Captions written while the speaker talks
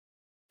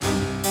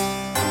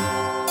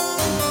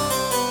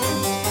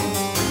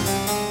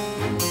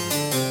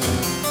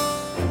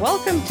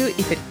Welcome to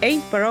If It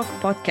Ain't Baroque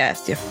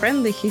podcast, your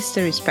friendly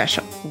history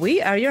special. We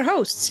are your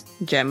hosts,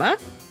 Gemma.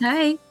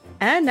 Hi.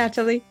 And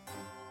Natalie.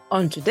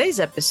 On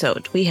today's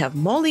episode, we have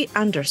Molly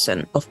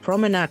Anderson of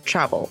Promenade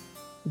Travel.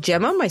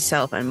 Gemma,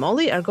 myself, and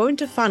Molly are going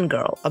to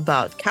fangirl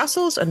about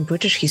castles and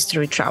British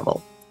history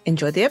travel.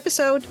 Enjoy the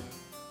episode.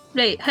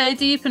 Right, how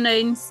do you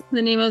pronounce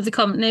the name of the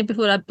company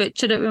before I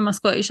butcher it with my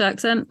Scottish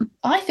accent?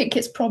 I think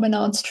it's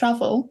Promenades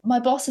Travel. My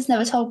boss has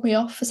never told me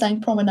off for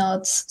saying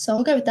promenades, so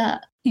I'll go with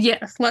that.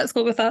 Yes, let's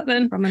go with that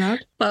then.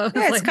 Promenade? But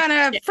Yeah, it's kind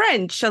of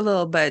French a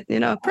little bit,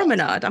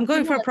 promenade. I'm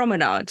going for a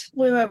promenade.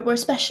 We're a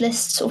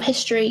specialist sort of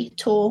history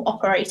tour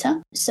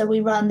operator. So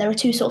there are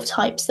two sort of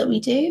types that we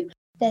do.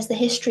 There's the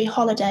history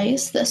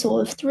holidays that are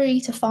sort of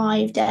 3 to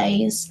 5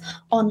 days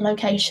on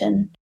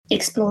location,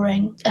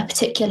 exploring a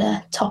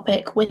particular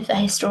topic with a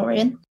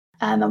historian.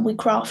 And we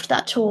craft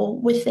that tour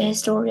with the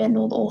historian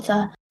or the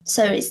author.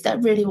 So it's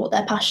really what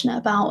they're passionate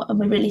about, and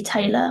we really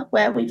tailor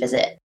where we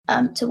visit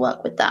to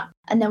work with that.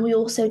 And then we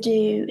also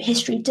do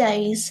history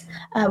days,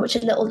 which are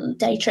little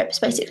day trips,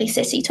 basically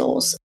city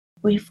tours.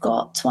 We've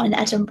got one in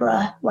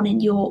Edinburgh, one in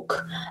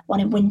York, one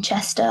in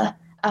Winchester,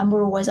 and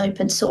we're always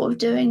open to sort of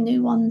doing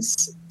new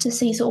ones to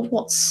see sort of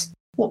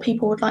what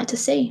people would like to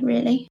see,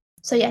 really.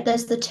 So yeah,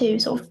 there's the two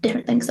sort of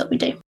different things that we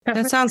do.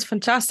 That sounds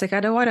fantastic. I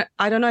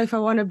don't know if I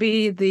want to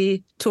be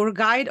the tour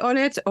guide on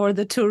it or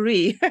the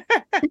touree.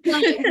 I'm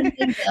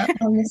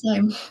the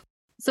same.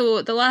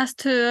 So the last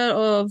tour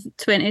of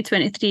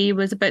 2023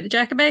 was about the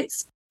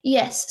Jacobites?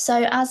 Yes,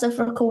 so as of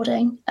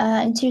recording,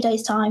 in 2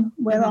 days' time,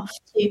 we're off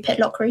to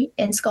Pitlochry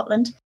in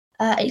Scotland,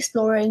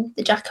 exploring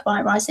the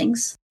Jacobite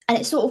risings. And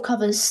it sort of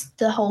covers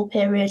the whole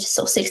period,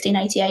 sort of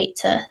 1688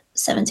 to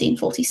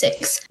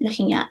 1746,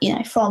 looking at,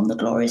 from the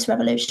Glorious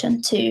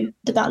Revolution to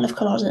the Battle of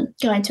Culloden,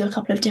 going to a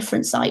couple of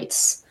different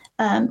sites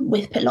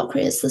with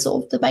Pitlochry as the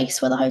sort of the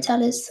base where the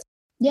hotel is.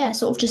 Yeah,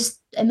 sort of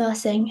just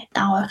immersing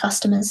our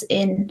customers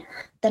in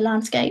the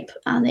landscape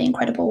and the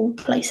incredible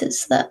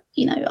places that,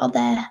 are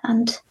there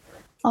and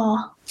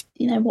are,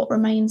 what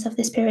remains of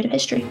this period of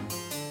history.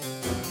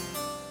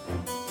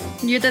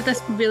 You did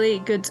this really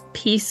good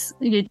piece.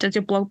 You did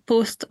your blog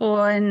post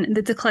on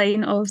the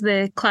decline of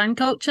the clan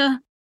culture.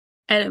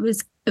 And it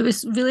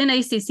was really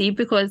nice to see,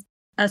 because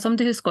as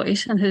somebody who's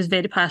Scottish and who's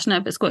very passionate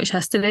about Scottish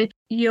history,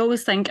 you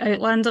always think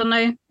Outlander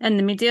now in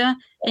the media,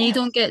 and you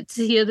don't get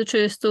to hear the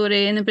true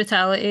story and the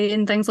brutality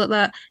and things like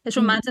that. It's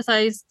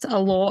romanticised a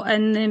lot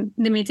in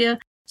the media.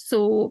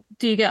 So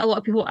do you get a lot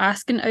of people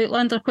asking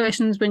Outlander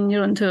questions when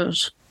you're on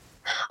tours?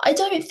 I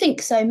don't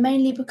think so,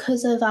 mainly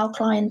because of our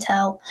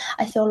clientele.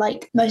 I feel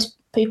like most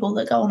people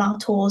that go on our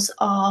tours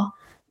are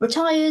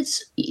retired,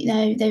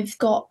 they've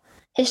got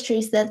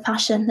histories, their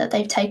passion that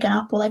they've taken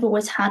up or they've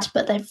always had,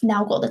 but they've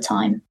now got the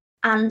time.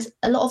 And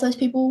a lot of those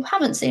people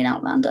haven't seen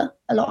Outlander.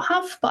 A lot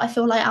have, but I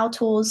feel like our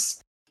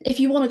tours, if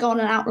you want to go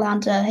on an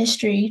Outlander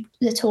history,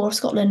 the tour of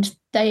Scotland,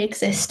 they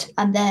exist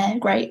and they're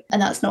great.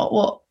 And that's not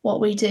what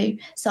we do.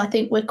 So I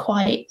think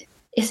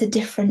it's a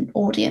different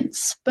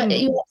audience. But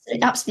you're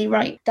absolutely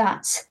right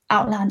that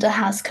Outlander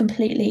has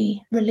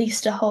completely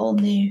released a whole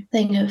new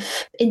thing of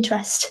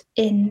interest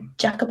in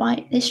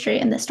Jacobite history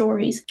and the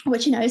stories,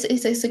 which,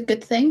 is a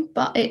good thing,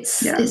 but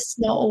it's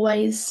not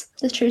always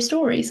the true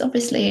stories.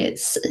 Obviously,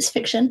 it's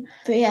fiction.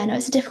 But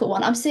it's a difficult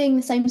one. I'm seeing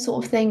the same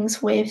sort of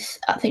things with,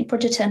 I think,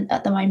 Bridgerton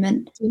at the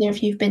moment. Either of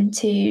you've been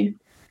to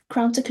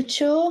Crown to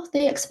Couture,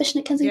 the exhibition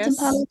at Kensington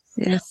Palace.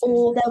 Yes.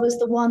 Or there was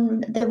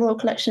the Royal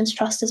Collections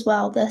Trust as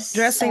well.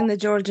 Dressing the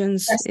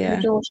Georgians. The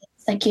Georgians,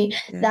 thank you.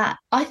 Yeah. That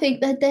I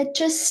think that they're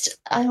just,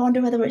 I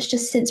wonder whether it's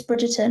just since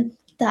Bridgerton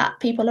that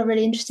people are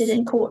really interested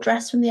in court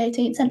dress from the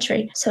 18th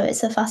century. So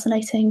it's a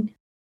fascinating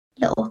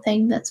little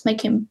thing that's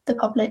making the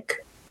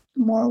public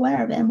more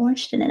aware of it and more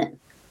interested in it.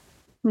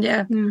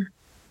 Yeah.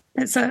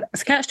 It's a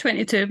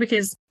catch-22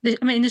 because,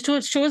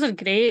 the shows are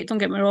great, don't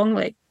get me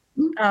wrong.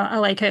 I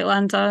like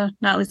Outlander.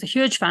 Natalie's a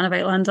huge fan of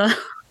Outlander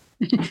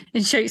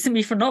and shouts at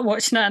me for not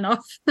watching it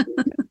enough.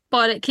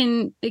 But it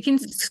can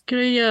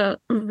screw your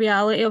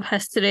reality of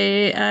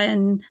history,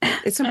 and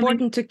it's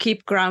important to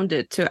keep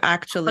grounded to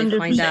actually 100%.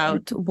 Find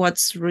out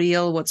what's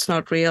real, what's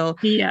not real.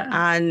 Yeah.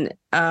 And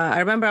I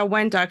remember I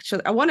wanted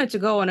to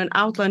go on an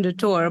Outlander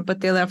tour,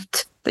 but they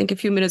left, I think, a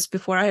few minutes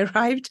before I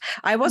arrived.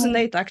 I wasn't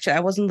late, actually. I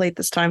wasn't late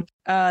this time.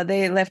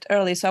 They left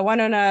early. So I went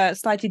on a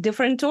slightly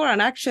different tour,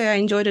 and actually I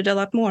enjoyed it a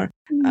lot more.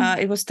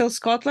 It was still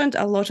Scotland,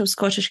 a lot of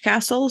Scottish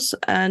castles.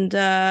 And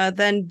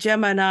then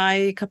Gemma and I,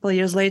 a couple of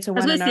years later,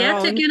 went on our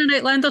own. An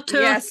Outlander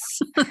tour. Yes.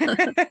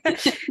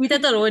 We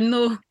did our own,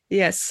 though.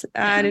 Yes,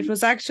 and it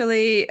was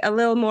actually a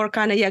little more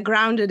kind of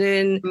grounded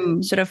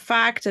in sort of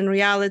fact and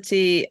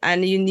reality,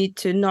 and you need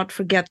to not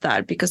forget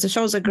that, because the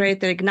shows are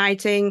great. They're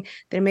igniting.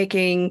 They're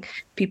making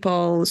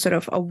people sort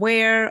of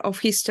aware of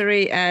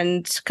history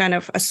and kind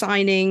of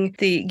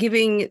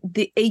giving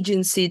the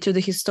agency to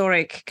the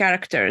historic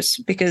characters,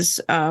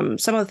 because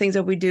some of the things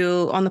that we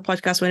do on the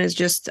podcast when it's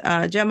just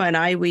Gemma and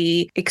I,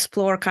 we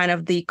explore kind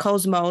of the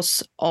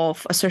cosmos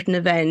of a certain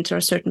event or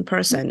a certain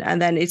person,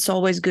 and then it's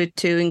always good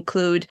to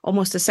include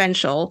almost a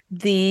essential.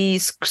 The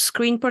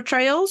screen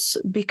portrayals,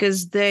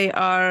 because they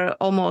are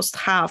almost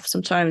half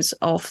sometimes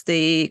of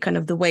the kind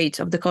of the weight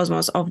of the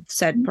cosmos of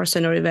said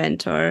person or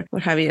event or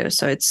what have you.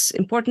 So it's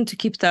important to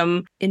keep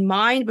them in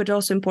mind, but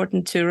also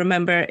important to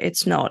remember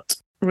it's not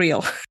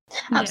real.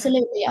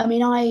 Absolutely. I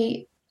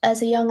mean,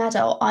 as a young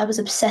adult, I was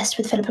obsessed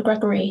with Philippa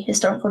Gregory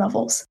historical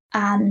novels,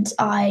 and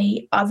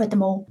I read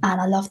them all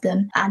and I loved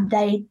them. And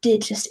they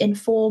did just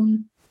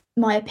inform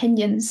my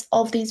opinions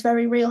of these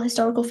very real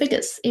historical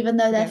figures. Even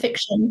though they're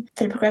fiction,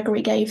 Philippa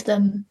Gregory gave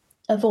them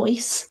a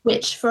voice,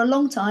 which for a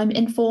long time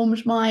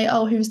informed my,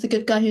 who's the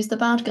good guy, who's the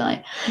bad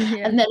guy.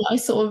 Yeah. And then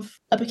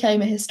I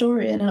became a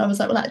historian, and I was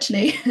like, well,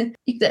 actually,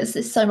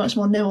 there's so much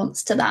more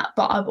nuance to that.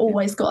 But I've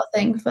always got a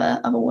thing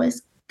I'm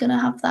always going to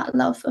have that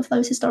love of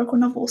those historical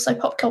novels. So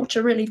pop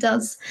culture really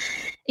does,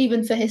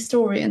 even for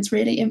historians,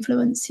 really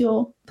influence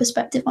your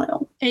perspective on it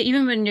all.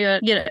 Even when you're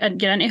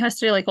into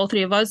history, like all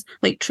three of us,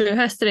 like true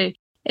history,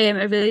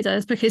 it really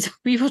does, because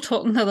we were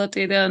talking the other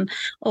day there, and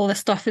all this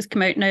stuff has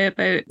come out now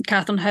about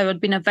Catherine Howard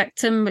being a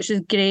victim, which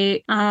is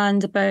great,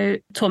 and about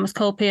Thomas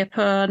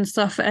Culpeper and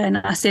stuff. And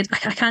I said,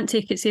 I can't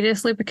take it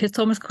seriously, because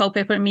Thomas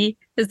Culpeper to me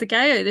is the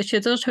guy out of the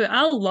Tudors who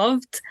I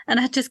loved, and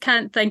I just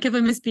can't think of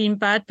him as being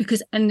bad,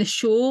 because in the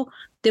show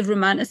they've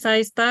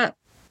romanticised that.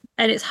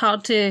 And it's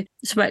hard to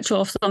switch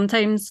off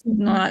sometimes.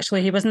 No,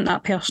 actually, he wasn't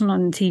that person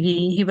on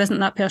TV. He wasn't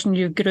that person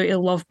you grew to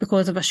love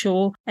because of a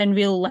show. In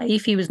real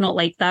life, he was not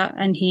like that,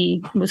 and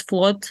he was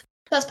flawed.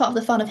 That's part of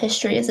the fun of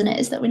history, isn't it?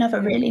 Is that we never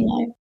really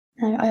know.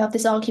 I have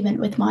this argument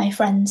with my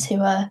friends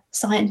who are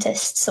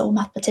scientists or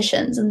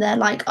mathematicians, and they're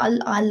like,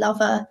 I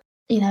love a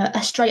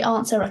straight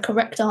answer, a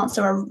correct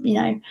answer,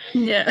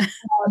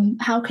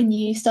 how can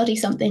you study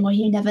something where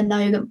you never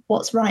know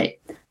what's right?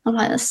 I'm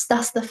like,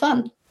 that's the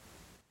fun.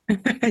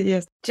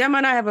 Yes. Gemma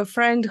and I have a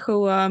friend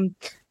who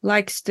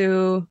likes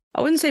to,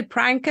 I wouldn't say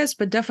prank us,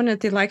 but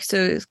definitely likes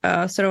to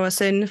throw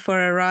us in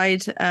for a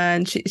ride.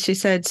 And she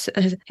said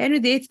Henry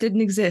VIII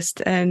didn't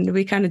exist. And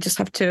we kind of just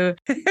have to,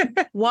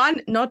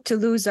 one, not to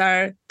lose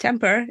our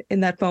temper in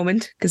that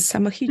moment, because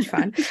I'm a huge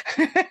fan.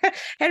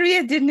 Henry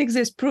VIII didn't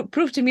exist.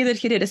 Prove to me that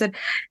he did. I said,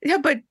 yeah,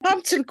 but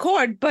Hampton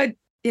Court, but,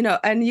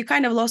 and you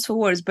kind of lost for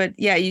words. But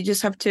yeah, you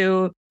just have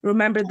to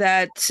remember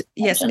that,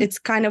 yes, it's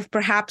kind of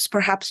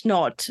perhaps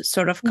not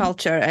sort of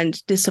culture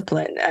and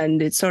discipline,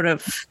 and it sort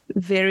of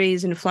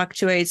varies and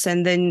fluctuates.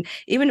 And then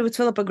even with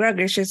Philippa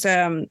Gregory, it's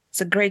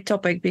a great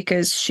topic,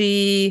 because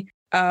she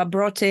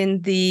brought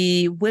in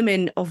the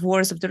women of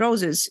Wars of the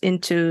Roses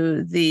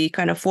into the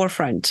kind of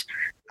forefront.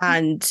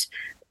 And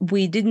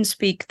we didn't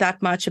speak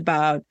that much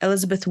about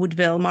Elizabeth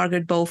Woodville,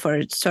 Margaret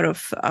Beaufort sort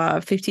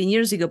of 15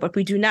 years ago, but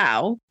we do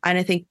now. And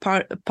I think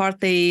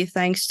partly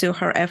thanks to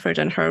her effort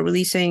and her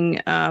releasing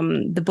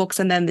the books,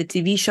 and then the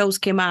TV shows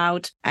came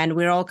out, and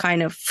we're all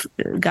kind of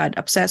got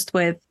obsessed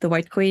with The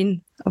White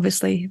Queen,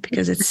 obviously,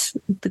 because it's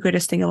the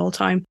greatest thing of all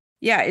time.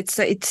 Yeah,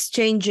 it's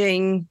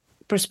changing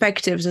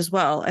perspectives as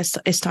well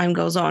as time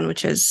goes on,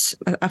 which is,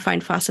 I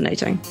find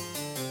fascinating.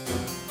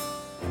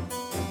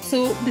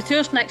 So the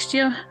tours next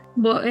year,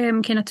 what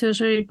kind of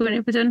tours are you going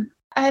to be doing?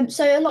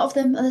 So a lot of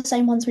them are the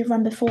same ones we've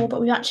run before, but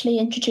we've actually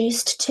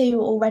introduced two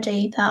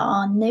already that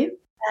are new.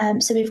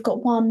 So we've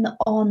got one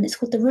it's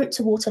called The Route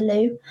to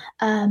Waterloo,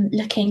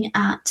 looking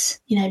at,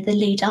 the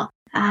lead up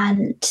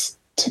and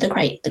to the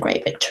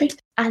great victory.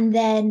 And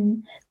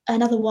then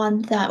another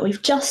one that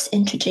we've just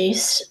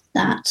introduced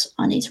that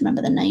I need to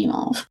remember the name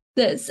of.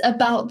 That's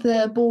about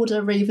the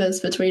border reivers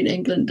between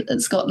England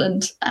and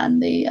Scotland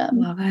and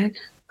the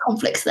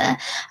conflicts there.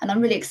 And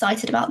I'm really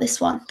excited about this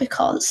one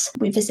because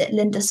we visit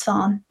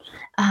Lindisfarne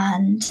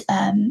and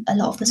a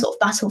lot of the sort of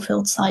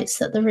battlefield sites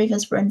that the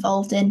reivers were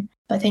involved in,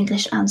 both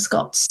English and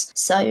Scots.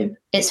 So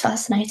it's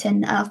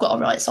fascinating, and I've got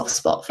a right soft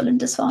spot for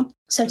Lindisfarne.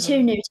 So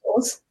two new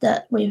tours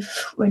that we're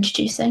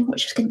introducing,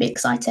 which is going to be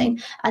exciting.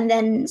 And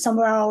then some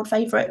of our old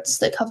favourites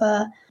that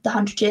cover the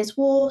 100 Years'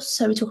 War.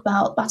 So we talk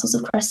about battles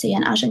of Crecy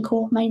and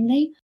Agincourt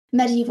mainly.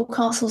 Medieval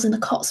castles in the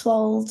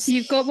Cotswolds.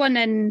 You've got one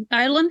in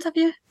Ireland, have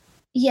you?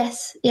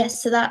 Yes.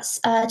 So that's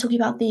talking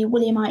about the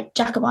Williamite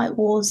Jacobite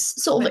Wars.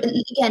 Sort of,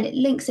 again, it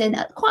links in.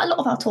 Quite a lot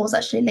of our tours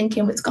actually link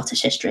in with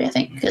Scottish history, I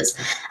think, because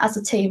as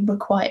a team,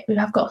 we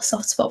have got a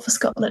soft spot for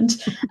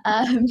Scotland.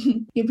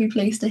 You'll be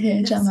pleased to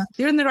hear, Gemma.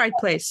 You're in the right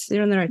place.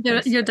 You're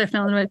definitely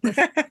in the right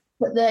place.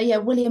 But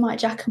the Williamite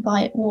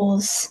Jacobite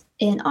Wars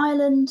in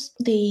Ireland,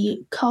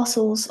 the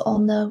castles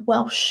on the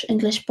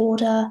Welsh-English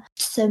border,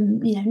 some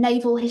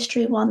naval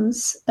history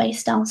ones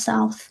based down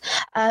south.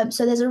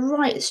 So there's a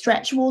right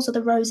stretch. Wars of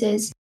the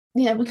Roses,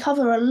 we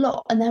cover a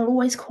lot, and they're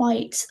always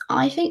quite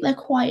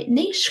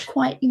niche,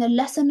 quite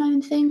lesser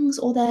known things,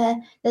 or they're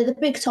the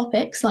big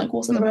topics like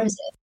Wars of the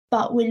Roses.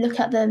 But we look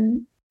at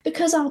them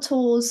because our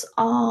tours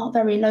are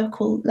very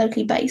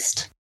locally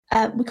based.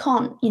 We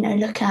can't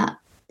look at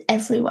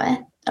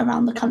everywhere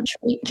around the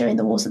country during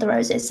the Wars of the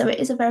Roses. So it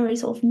is a very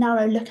sort of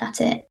narrow look at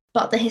it,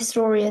 but the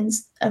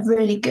historians are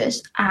really good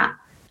at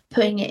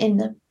putting it in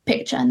the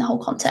picture and the whole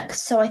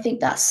context. So I think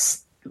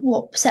that's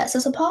what sets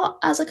us apart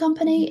as a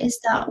company, is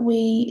that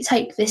we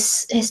take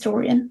this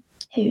historian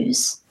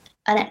who's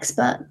an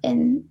expert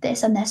in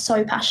this, and they're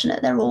so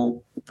passionate. They're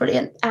all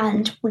brilliant.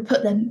 And we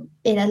put them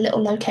in a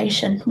little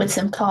location with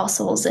some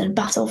castles and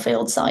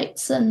battlefield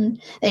sites and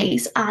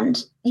these,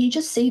 and you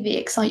just see the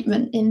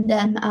excitement in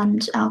them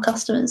and our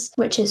customers,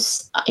 which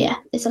is,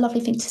 it's a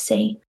lovely thing to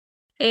see.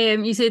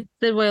 You said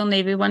the Royal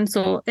Navy one,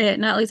 so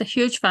Natalie's a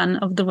huge fan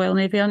of the Royal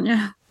Navy, aren't you?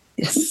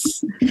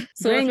 Yes.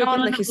 So bring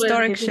on the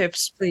historic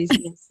ships, please.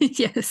 Yes.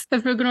 Yes.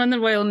 If we're going on the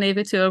Royal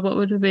Navy tour, what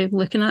would we be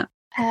looking at?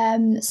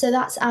 So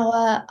that's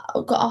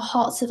we've got our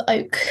Hearts of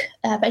Oak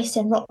based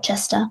in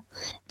Rochester.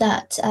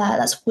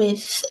 That's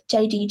with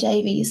J.D.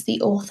 Davies, the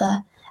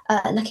author,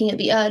 looking at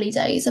the early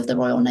days of the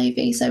Royal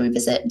Navy. So we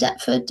visit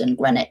Deptford and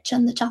Greenwich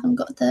and the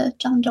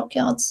Chatham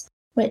dockyards,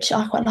 which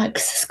I quite like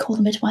because it's called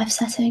the midwife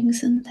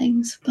settings and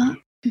things. But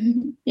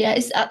yeah,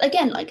 it's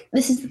again, like,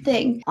 this is the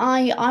thing.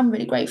 I'm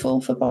really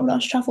grateful for Bob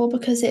Large Travel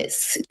because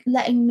it's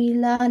letting me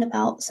learn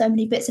about so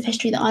many bits of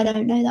history that I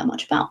don't know that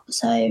much about.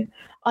 So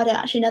I don't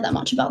actually know that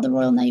much about the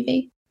Royal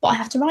Navy, but I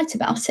have to write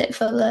about it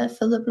for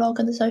the blog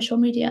and the social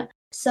media.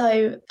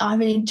 So I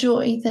really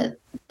enjoy that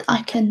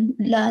I can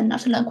learn. I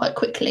have to learn quite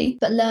quickly,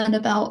 but learn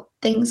about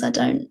things I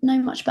don't know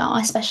much about.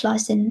 I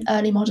specialised in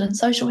early modern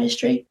social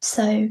history,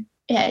 so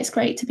yeah, it's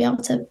great to be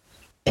able to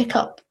pick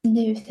up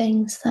new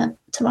things to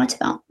write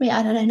about. Yeah,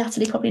 I don't know.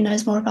 Natalie probably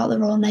knows more about the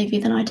Royal Navy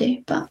than I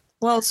do, but.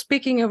 Well,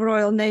 speaking of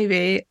Royal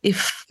Navy,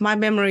 if my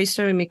memory is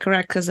serving me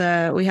correct, because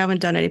we haven't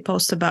done any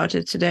posts about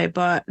it today,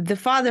 but the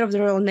father of the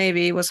Royal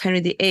Navy was Henry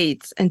VIII,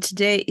 and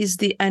today is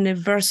the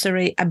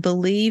anniversary, I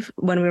believe,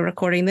 when we're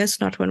recording this,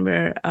 not when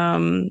we're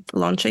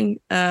launching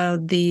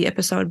the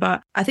episode,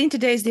 but I think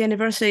today is the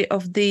anniversary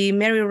of the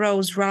Mary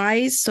Rose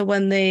rise. So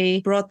when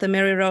they brought the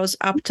Mary Rose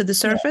up to the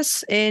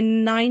surface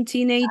in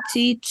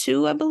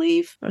 1982, I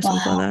believe, or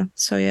something like that.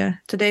 So yeah,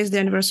 today is the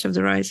anniversary of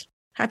the rise.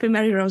 Happy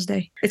Mary Rose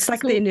Day. It's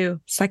like they knew.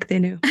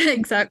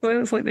 Exactly.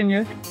 It's like they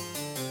knew.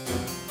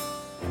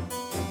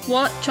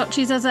 What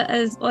churches is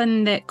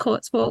on the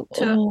Cotswold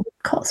tour? Oh,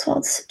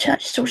 Cotswolds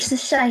Church Tour, which is a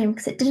shame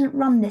because it didn't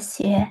run this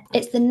year.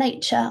 It's the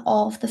nature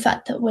of the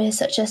fact that we're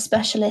such a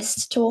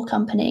specialist tour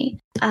company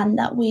and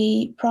that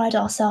we pride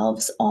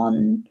ourselves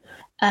on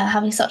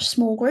having such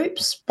small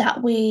groups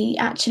that we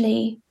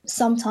actually,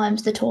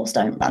 sometimes the tours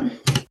don't run.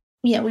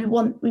 Yeah, we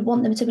want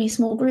them to be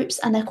small groups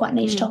and they're quite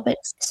niche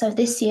topics. So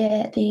this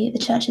year, the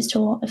Churches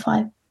Tour, if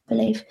I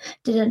believe,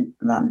 didn't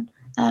run,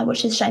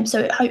 which is a shame.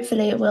 So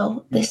hopefully it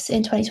will this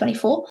in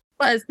 2024.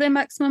 What is the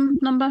maximum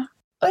number?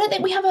 I don't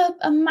think we have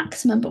a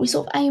maximum, but we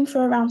sort of aim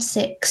for around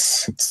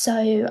 6.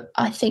 So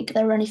I think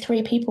there are only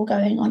 3 people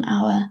going on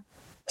our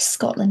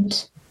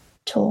Scotland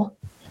tour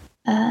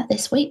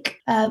this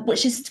week,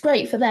 which is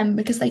great for them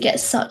because they get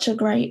such a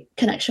great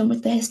connection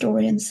with the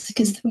historians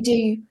because we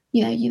do.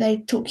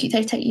 They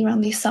take you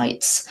around these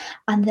sites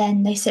and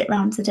then they sit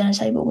around the dinner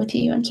table with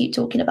you and keep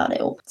talking about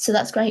it all. So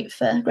that's great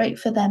for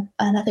them.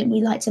 And I think we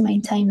like to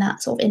maintain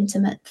that sort of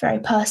intimate, very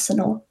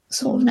personal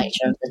sort of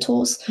nature of the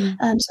tours.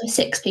 So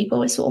 6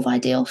 people is sort of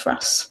ideal for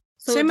us.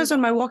 Same as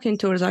on my walking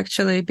tours,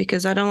 actually,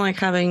 because I don't like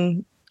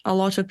having a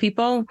lot of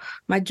people.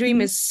 My dream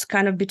is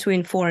kind of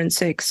between 4 and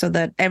 6 so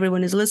that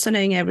everyone is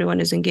listening, everyone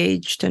is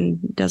engaged and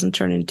doesn't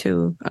turn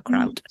into a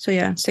crowd. So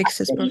yeah,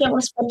 6 is perfect. You don't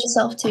want to spread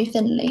yourself too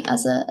thinly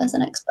as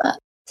an expert.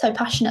 So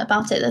passionate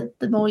about it,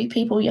 the more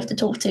people you have to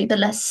talk to, the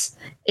less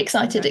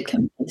excited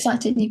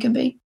you can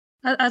be.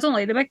 I don't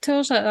like the big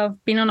tours.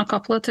 I've been on a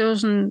couple of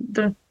tours and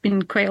there've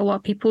been quite a lot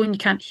of people and you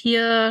can't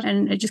hear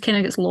and it just kind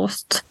of gets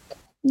lost.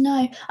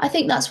 No, I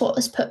think that's what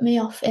has put me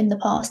off in the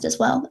past as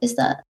well, is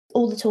that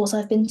all the tours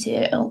I've been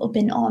to or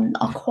been on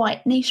are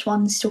quite niche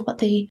ones. Talk about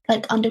the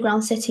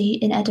underground city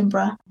in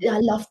Edinburgh. I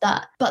love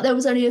that, but there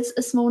was only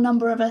a small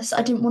number of us.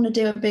 I didn't want to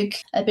do a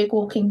big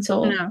walking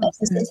tour of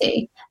the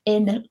city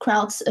in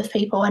crowds of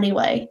people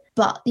anyway.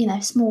 But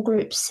small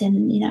groups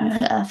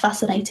are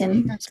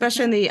fascinating,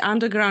 especially in the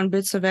underground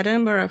bits of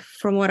Edinburgh.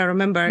 From what I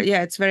remember,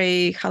 it's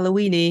very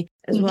Halloweeny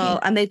as well,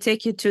 and they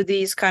take you to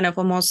these kind of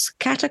almost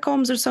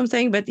catacombs or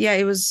something. But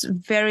it was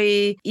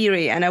very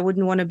eerie, and I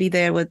wouldn't want to be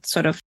there with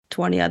sort of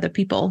 20 other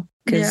people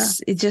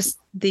because it just,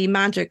 the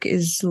magic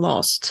is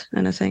lost.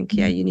 And I think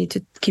you need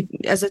to keep,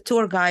 as a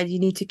tour guide, you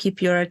need to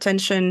keep your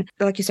attention,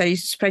 like you said, you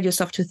spread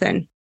yourself too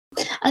thin.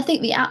 I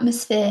think the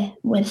atmosphere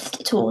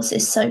with tours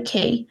is so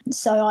key.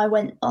 So I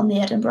went on the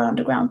Edinburgh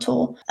Underground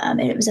tour.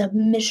 It was a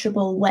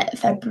miserable, wet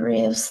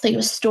February. I think it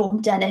was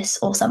Storm Dennis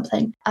or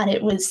something. And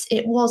it was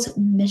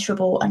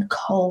miserable and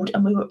cold.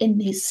 And we were in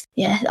these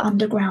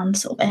underground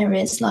sort of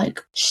areas,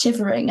 like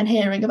shivering and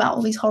hearing about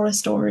all these horror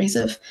stories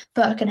of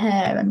Burke and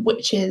Hare and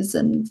witches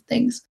and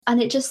things.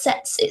 And it just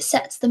sets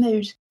the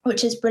mood,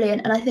 which is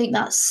brilliant. And I think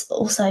that's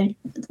also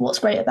what's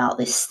great about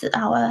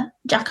our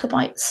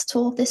Jacobites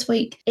tour this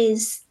week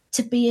is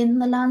to be in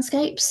the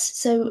landscapes.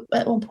 So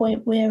at one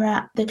point we're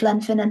at the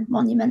Glenfinnan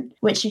Monument,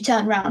 which you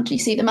turn around, you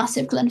see the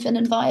massive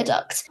Glenfinnan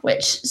Viaduct,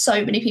 which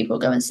so many people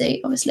go and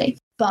see, obviously.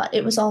 But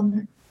it was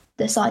on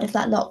the side of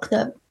that loch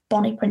that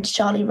Bonnie Prince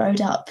Charlie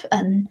rode up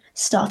and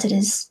started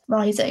his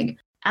rising.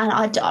 And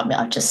I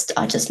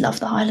just love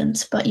the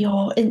Highlands, but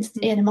you're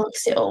in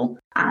amongst it all,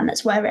 and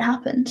that's where it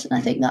happened. And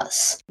I think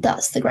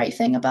that's the great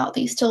thing about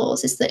these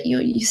tours, is that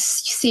you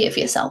see it for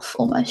yourself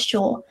almost.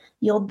 You're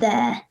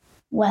there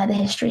where the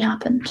history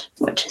happened,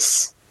 which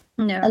is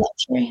a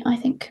luxury, I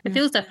think. It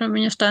feels different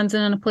when you're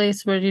standing in a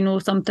place where you know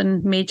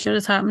something major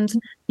has happened.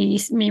 You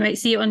might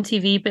see it on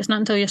TV, but it's not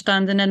until you're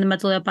standing in the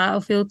middle of a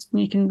battlefield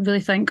and you can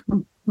really think,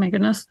 oh my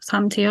goodness, it's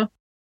happened here.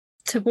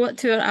 To what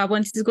tour I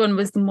wanted to go on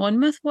was the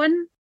Monmouth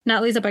one.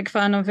 Natalie's a big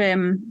fan of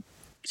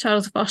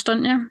Charles I,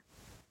 aren't you?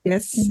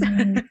 Yes.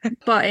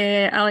 But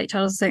I like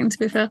Charles II, to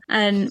be fair.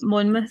 And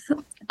Monmouth,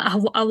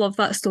 I love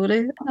that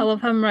story. I love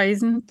him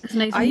rising. It's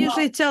nice. I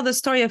usually tell the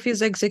story of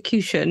his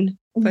execution,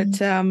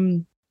 but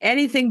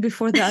anything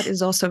before that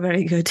is also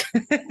very good.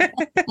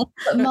 But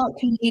Mark,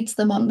 who leads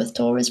the Monmouth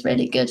tour, is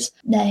really good.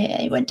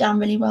 It went down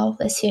really well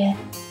this year.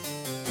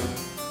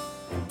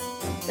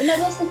 No,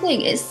 that's the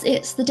thing.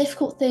 It's the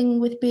difficult thing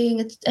with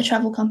being a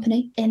travel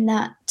company, in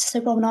that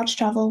Promenade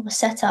Travel was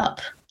set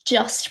up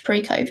just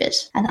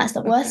pre-COVID, and that's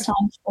the worst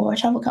time for a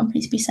travel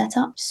company to be set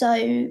up. So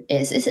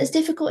it's a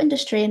difficult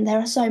industry, and there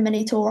are so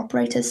many tour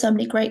operators, so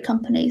many great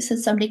companies, and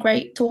so many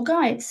great tour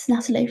guides.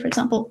 Natalie, for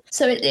example.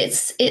 So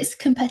it's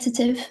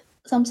competitive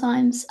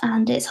sometimes,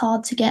 and it's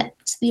hard to get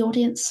to the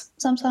audience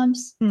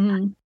sometimes.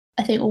 Mm-hmm.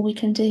 I think all we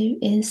can do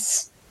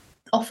is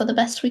offer the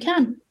best we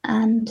can,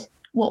 and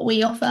what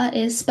we offer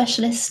is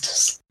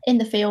specialists in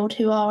the field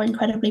who are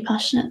incredibly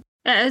passionate.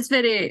 It is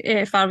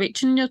very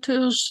far-reaching, your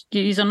tours.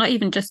 You are not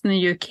even just in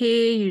the UK.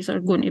 You are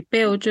going to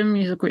Belgium.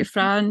 You are going to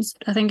France.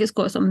 I think it's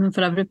got something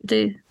for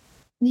everybody.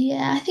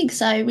 Yeah, I think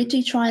so. We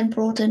do try and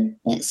broaden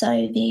it. So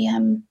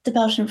the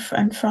Belgium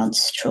and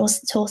France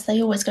tours,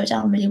 they always go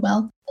down really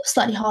well.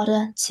 Slightly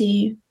harder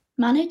to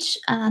manage,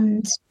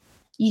 and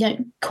you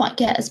don't quite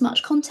get as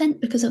much content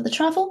because of the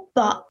travel,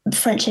 but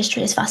French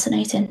history is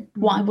fascinating.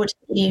 Why would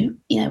you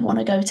want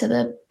to go to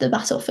the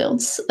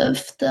battlefields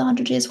of the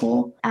 100 Years'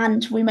 War?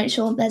 And we make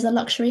sure there's a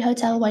luxury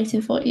hotel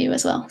waiting for you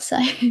as well. So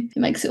it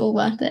makes it all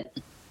worth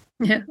it.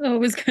 Yeah,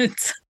 always good.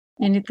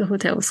 You need the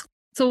hotels.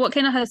 So what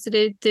kind of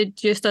history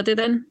did you study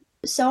then?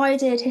 So I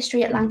did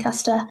history at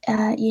Lancaster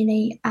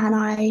Uni, and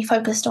I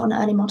focused on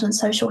early modern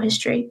social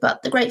history.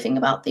 But the great thing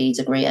about the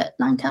degree at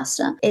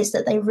Lancaster is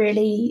that they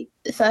really,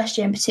 the first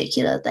year in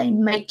particular, they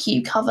make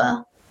you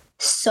cover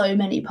so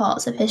many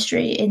parts of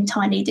history in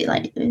tiny,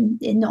 in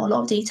not a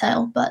lot of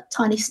detail, but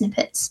tiny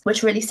snippets,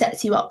 which really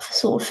sets you up for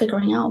sort of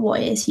figuring out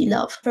what it is you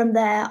love. From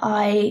there,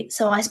 I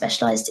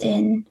specialised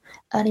in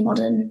early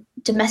modern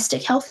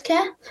domestic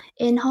healthcare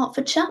in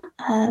Hertfordshire.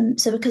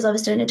 So because I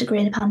was doing a degree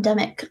in a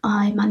pandemic,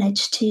 I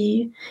managed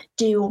to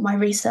do all my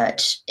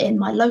research in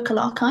my local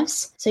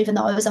archives. So even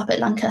though I was up at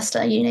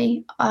Lancaster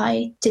Uni,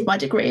 I did my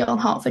degree on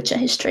Hertfordshire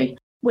history,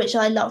 which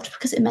I loved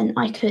because it meant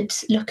I could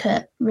look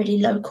at really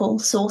local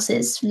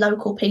sources,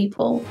 local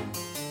people.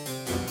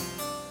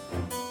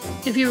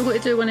 If you were going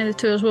to do one of the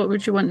tours, what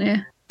would you want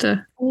to do?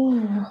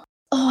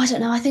 Oh, I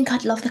don't know. I think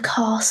I'd love the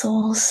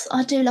castles.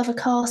 I do love a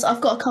castle.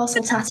 I've got a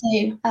castle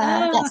tattoo.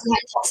 That's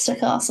Lancaster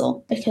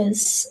Castle,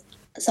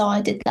 so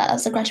I did that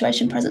as a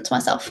graduation present to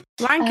myself.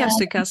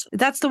 Lancaster Castle.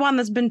 That's the one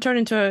that's been turned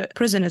into a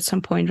prison at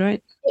some point,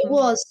 right? It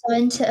was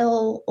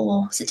until,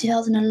 was it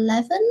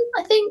 2011?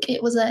 I think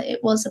it was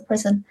a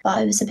prison,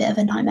 but it was a bit of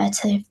a nightmare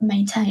to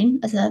maintain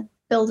as a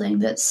building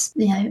that's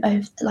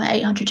over like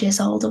 800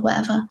 years old or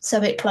whatever.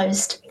 So it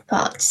closed,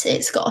 but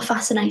it's got a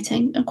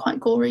fascinating and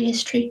quite gory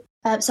history.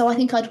 So I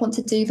think I'd want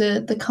to do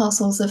the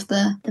castles of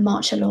the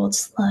Marcher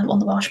Lords on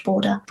the Welsh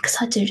border, because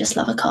I do just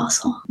love a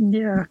castle.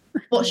 Yeah.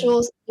 What's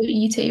yours,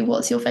 you two?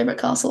 What's your favourite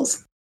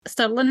castles?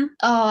 Stirling.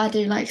 Oh, I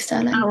do like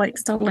Stirling. I like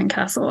Stirling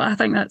Castle. I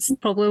think that's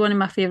probably one of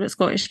my favourite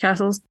Scottish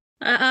castles.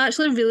 I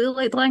actually really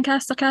liked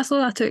Lancaster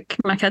Castle. I took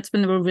my kids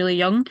when they were really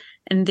young,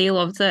 and they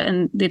loved it,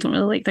 and they don't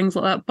really like things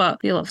like that, but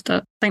they loved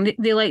it. I think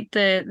they liked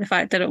the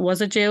fact that it was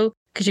a jail,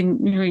 because you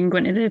can go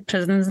into the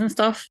prisons and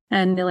stuff,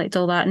 and they liked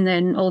all that, and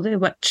then all the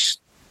witch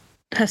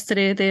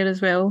history there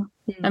as well.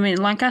 I mean,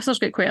 Lancaster's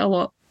got quite a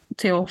lot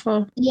to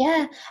offer.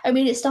 Yeah, I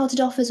mean, it started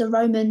off as a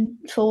Roman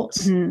fort,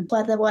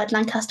 where the word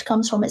Lancaster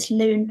comes from. It's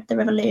Lune, the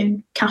River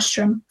Lune,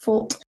 Castrum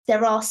fort.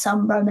 There are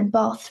some Roman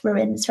Bath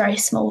ruins, very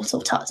small,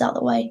 sort of tucked out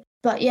the way.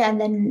 But yeah, and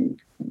then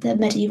the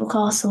medieval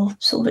castle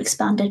sort of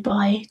expanded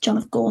by John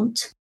of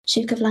Gaunt,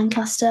 Duke of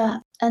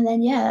Lancaster, and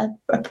then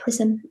a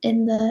prison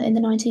in the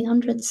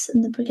 1900s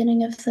and the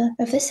beginning of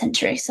this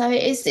century. So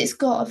it's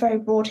got a very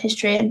broad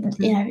history, and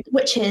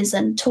witches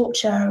and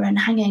torture and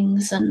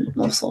hangings and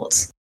all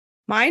sorts.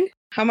 Mine?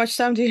 How much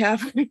time do you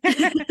have?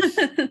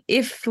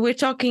 If we're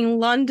talking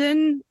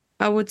London,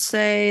 I would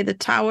say the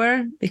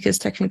Tower, because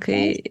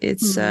technically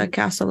it's a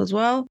castle as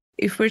well.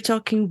 If we're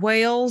talking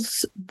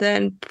Wales,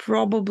 then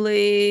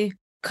probably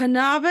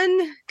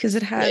Carnarvon, because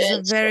it has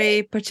a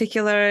very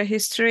particular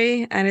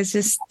history, and it's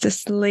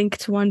just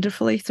linked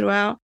wonderfully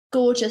throughout.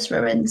 Gorgeous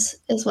ruins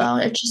as well.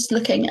 Just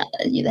looking at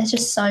they're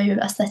just so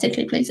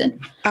aesthetically pleasing.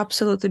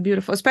 Absolutely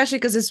beautiful, especially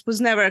because it was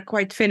never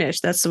quite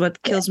finished. That's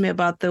what kills me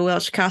about the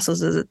Welsh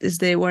castles, is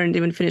they weren't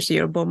even finished.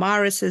 Your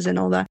Beaumaris's and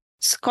all that.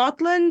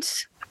 Scotland,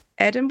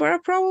 Edinburgh,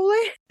 probably.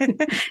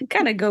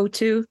 Kind of go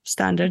to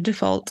standard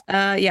default.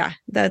 Yeah,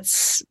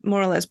 that's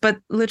more or less. But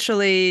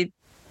literally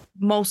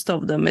most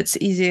of them, it's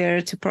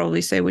easier to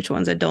probably say which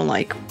ones I don't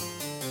like.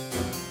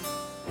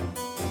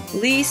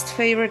 Least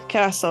favorite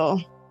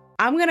castle.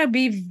 I'm going to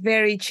be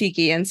very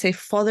cheeky and say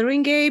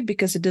Fotheringay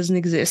because it doesn't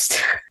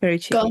exist. Very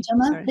cheeky. Go on,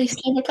 Gemma.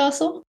 Least favorite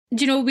castle?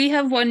 Do you know, we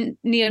have one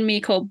near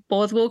me called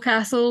Bothwell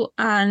Castle,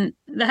 and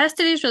the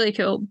history is really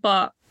cool,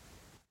 but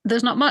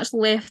there's not much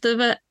left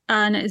of it,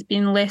 and it's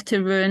been left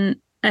to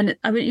ruin, and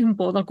I wouldn't even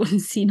bother going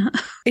and seeing it.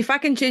 If I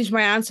can change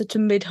my answer to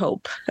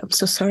Midhope, I'm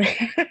so sorry.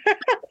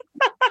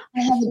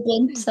 I haven't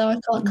been, so I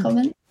can't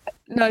comment.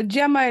 No,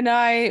 Gemma and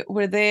I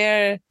were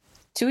there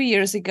 2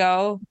 years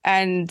ago,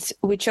 and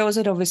we chose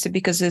it obviously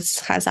because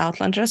it has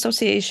Outlander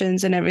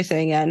associations and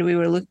everything, and we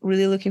were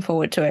really looking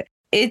forward to it.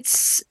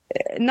 It's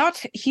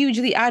not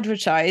hugely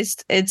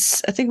advertised. I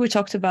think we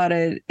talked about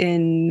it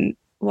in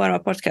one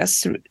of our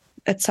podcasts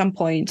at some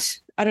point.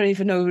 I don't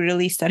even know we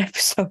released that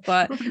episode,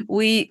 but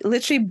we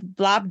literally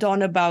blabbed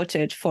on about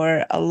it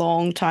for a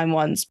long time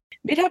once.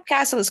 Midhope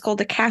Castle is called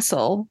a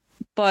castle,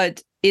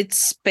 but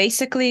it's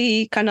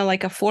basically kind of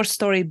like a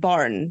 4-story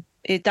barn.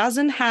 It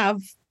doesn't have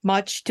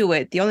much to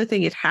it. The only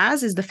thing it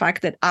has is the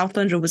fact that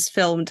Outlander was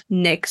filmed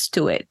next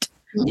to it.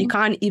 You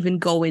can't even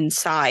go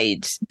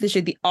inside.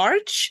 Literally the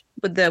arch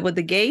with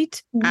the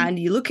gate, and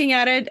you're looking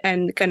at it,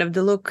 and kind of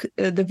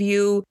the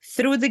view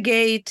through the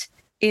gate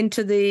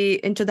into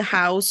the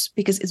house,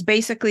 because it's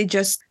basically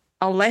just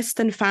a less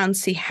than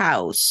fancy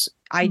house.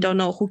 I don't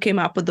know who came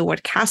up with the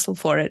word castle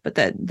for it, but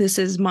this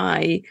is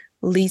my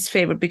least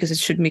favorite because it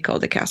shouldn't be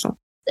called a castle.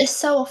 It's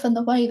so often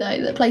the way,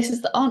 though, that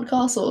places that aren't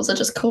castles are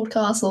just called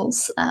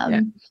castles.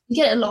 You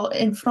get it a lot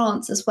in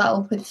France as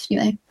well with,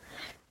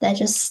 they're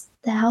just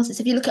their houses.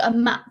 If you look at a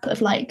map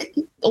of like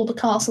all the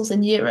castles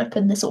in Europe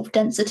and the sort of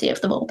density of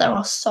them all, there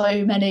are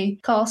so many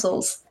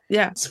castles.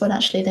 Yeah. When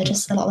actually they're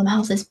just a lot of them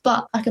houses.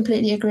 But I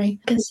completely agree.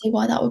 I can see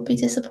why that would be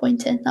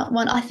disappointing. That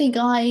one. I think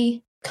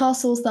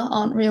castles that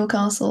aren't real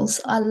castles.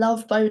 I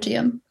love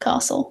Bodiam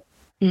Castle.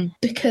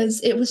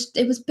 Because it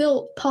was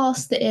built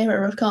past the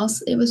era of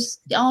castle. It was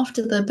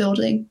after the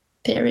building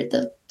period.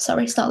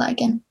 Start that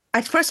again.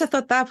 At first, I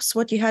thought that's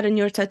what you had in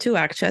your tattoo,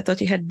 actually. I thought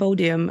you had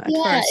Bodiam at first.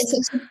 Yeah,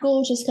 it's a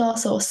gorgeous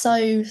castle,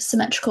 so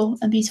symmetrical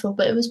and beautiful,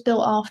 but it was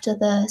built after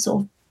the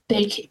sort of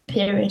big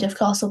period of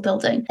castle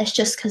building. It's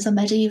just because a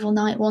medieval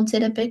knight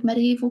wanted a big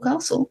medieval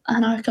castle,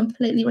 and I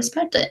completely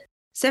respect it.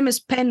 Same as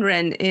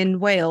Penrhyn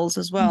in Wales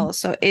as well.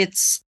 So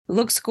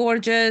looks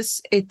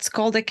gorgeous. It's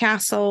called a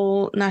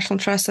castle, National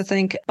Trust, I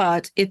think,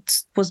 but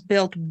it was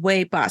built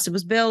way past. It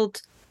was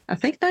built, I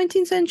think,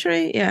 19th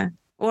century. Yeah.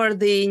 Or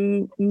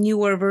the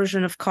newer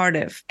version of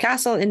Cardiff.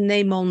 Castle in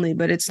name only,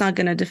 but it's not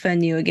going to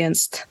defend you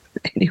against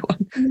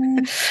anyone.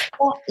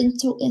 What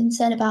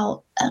said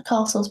about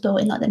castles built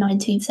in like the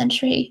 19th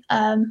century,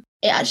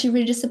 it actually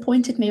really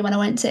disappointed me when I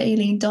went to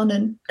Eilean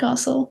Donan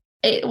Castle.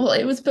 It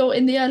was built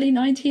in the early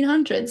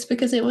 1900s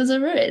because it was a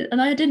ruin,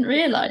 and I didn't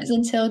realise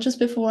until just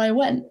before I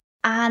went.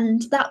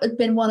 And that had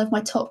been one of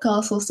my top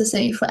castles to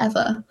see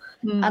forever.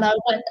 And I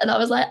went and I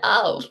was like,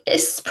 oh,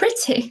 it's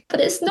pretty, but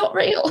it's not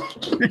real.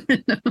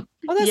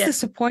 Oh, that's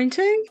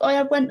disappointing.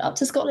 I went up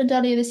to Scotland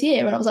earlier this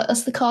year and I was like,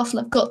 that's the castle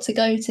I've got to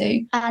go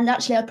to. And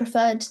actually I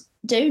preferred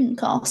Doune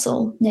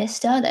Castle near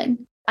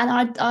Stirling.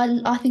 And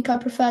I think I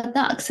preferred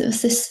that because it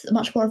was this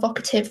much more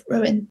evocative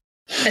ruin.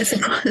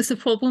 It's a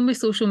problem with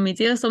social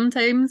media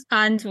sometimes,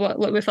 and what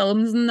with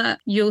films and that,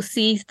 you'll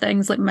see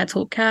things like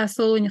Midhope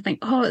Castle and you think,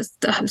 oh,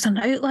 it's an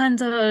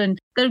Outlander, and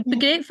they'd be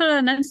great for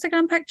an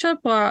Instagram picture,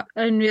 but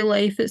in real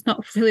life it's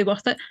not really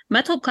worth it.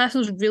 Midhope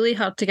Castle is really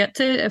hard to get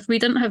to. If we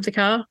didn't have the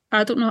car,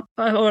 I don't know,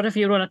 or if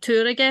you were on a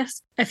tour, I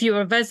guess, if you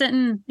were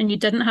visiting and you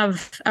didn't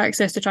have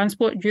access to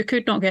transport, you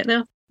could not get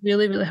there.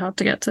 Really, really hard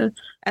to get to.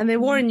 And they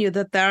warn you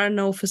that there are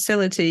no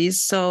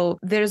facilities. So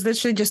there's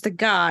literally just a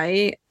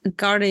guy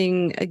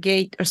guarding a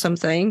gate or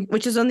something,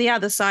 which is on the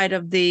other side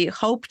of the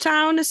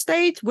Hopetoun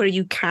estate where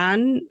you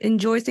can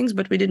enjoy things.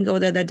 But we didn't go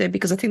there that day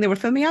because I think they were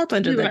filming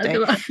Outlander that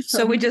day.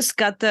 So we just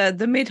got the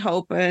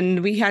Midhope and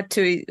we had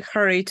to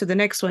hurry to the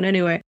next one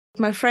anyway.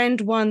 My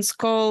friend once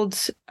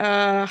called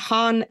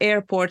Hahn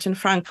Airport in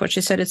Frankfurt.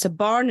 She said it's a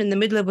barn in the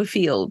middle of a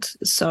field.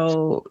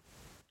 So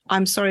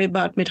I'm sorry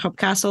about Midhope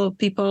Castle,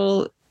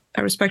 people. I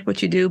respect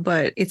what you do,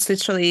 but it's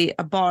literally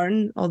a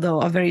barn,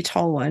 although a very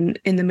tall one,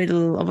 in the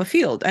middle of a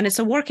field. And it's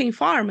a working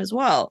farm as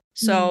well.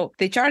 So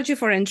they charge you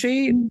for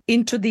entry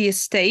into the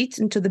estate,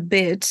 into the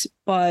bit,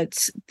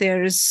 but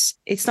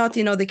it's not,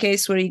 the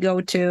case where you go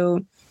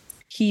to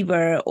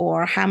Hever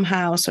or Ham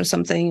House or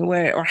something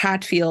or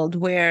Hatfield,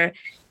 where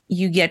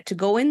you get to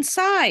go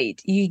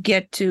inside. You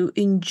get to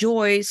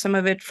enjoy some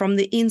of it from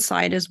the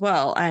inside as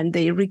well. And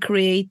they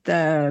recreate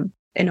the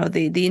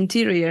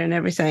interior and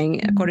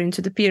everything according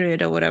to the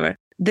period or whatever.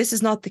 This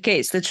is not the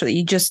case. Literally,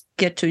 you just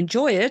get to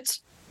enjoy it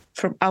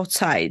from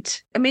outside.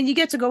 I mean, you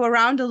get to go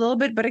around a little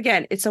bit, but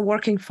again, it's a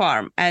working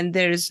farm and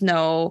there's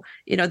no,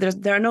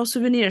 there are no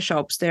souvenir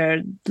shops.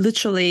 They're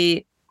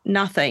literally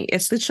nothing.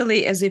 It's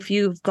literally as if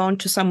you've gone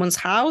to someone's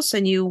house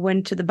and you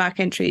went to the back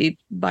entry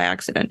by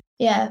accident.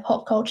 Yeah,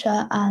 pop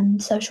culture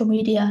and social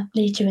media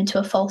lead you into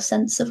a false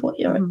sense of what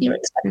you're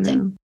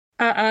expecting.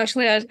 I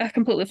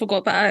completely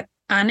forgot, but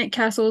Alnwick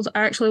Castle's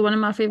actually one of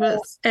my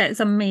favourites. It's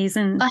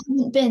amazing. I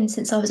haven't been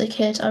since I was a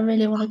kid. I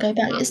really want to go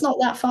back. It's not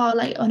that far,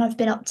 like when I've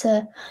been up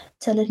to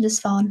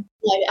Lindisfarne.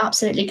 No,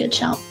 absolutely good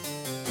shout.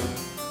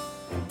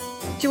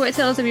 Do you want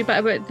to tell us a wee bit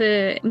about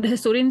the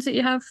historians that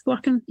you have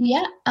working?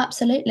 Yeah,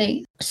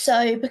 absolutely.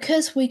 So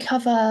because we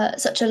cover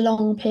such a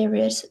long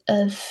period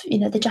of,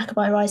 the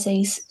Jacobite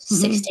Risings,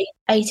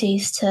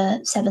 1680s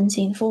to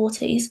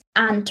 1740s,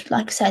 and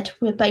like I said,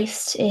 we're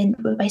based in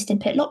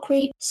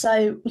Pitlochry,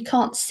 so we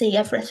can't see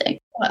everything.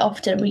 Quite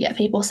often we get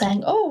people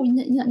saying, "Oh,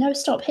 no,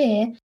 stop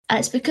here," and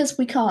it's because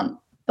we can't.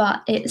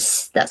 But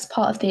that's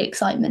part of the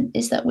excitement,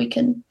 is that we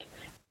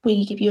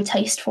give you a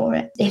taste for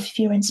it if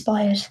you're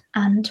inspired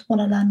and want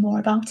to learn more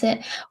about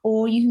it,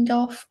 or you can go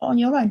off on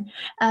your own.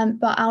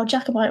 But our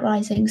Jacobite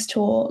Risings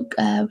tour,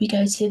 we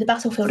go to the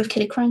battlefield of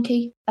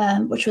Killiecrankie,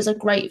 which was a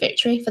great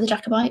victory for the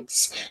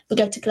Jacobites. We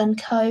go to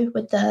Glencoe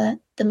with the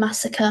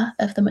massacre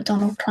of the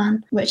MacDonald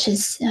clan, which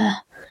is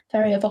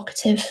very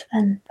evocative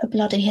and a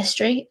bloody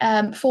history.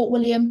 Fort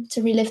William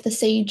to relive the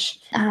siege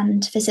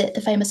and visit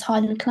the famous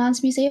Highland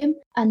Clans Museum,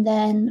 and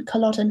then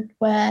Culloden,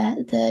 where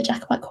the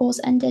Jacobite cause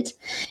ended,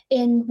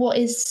 in what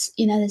is,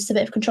 there's a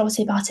bit of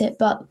controversy about it,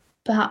 but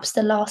perhaps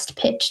the last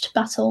pitched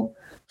battle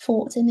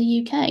fought in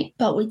the UK.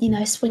 But with,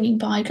 swinging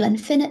by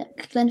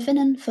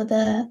Glenfinnan for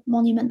the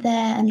monument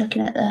there and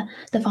looking at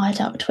the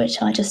viaduct,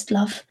 which I just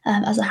love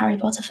as a Harry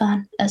Potter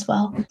fan as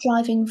well.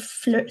 Driving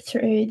through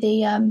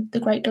the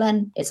Great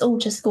Glen, it's all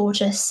just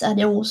gorgeous, and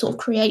it all sort of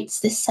creates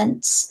this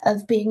sense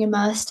of being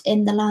immersed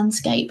in the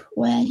landscape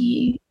where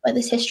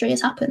this history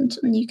has happened,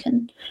 and you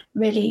can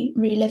really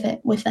relive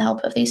it with the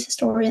help of these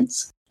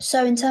historians.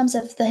 So in terms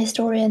of the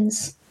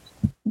historians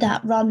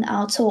that run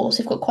our tours,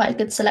 we've got quite a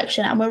good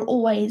selection, and we're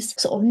always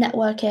sort of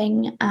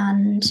networking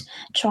and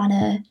trying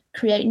to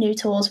create new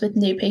tours with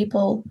new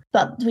people.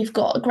 But we've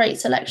got a great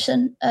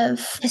selection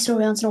of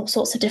historians on all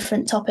sorts of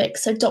different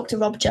topics. So Dr.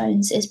 Rob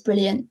Jones is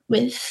brilliant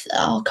with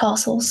our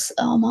castles,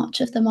 our March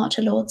of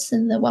Lords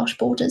and the Welsh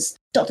borders.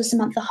 Dr.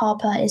 Samantha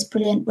Harper is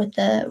brilliant with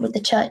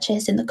the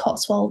churches in the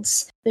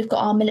Cotswolds. We've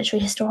got our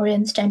military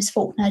historians, James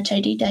Faulkner,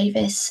 J.D.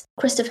 Davis.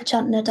 Christopher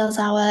Chantner does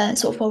our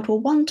sort of World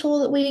War I tour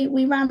that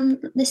we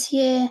ran this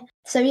year.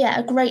 So yeah,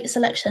 a great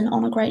selection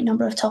on a great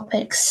number of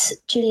topics.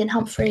 Julian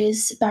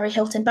Humphreys, Barry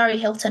Hilton. Barry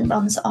Hilton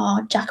runs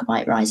our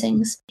Jacobite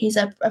Risings. He's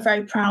a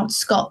very proud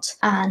Scot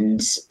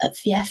and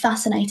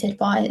fascinated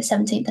by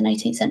 17th and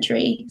 18th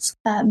century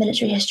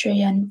military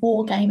history and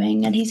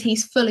wargaming, and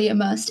he's fully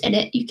immersed in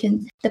it.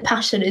 The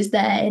passion is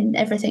there in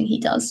everything he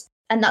does.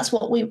 And that's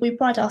what we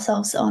pride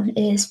ourselves on,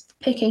 is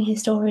picking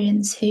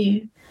historians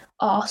who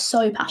are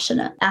so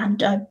passionate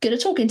and are good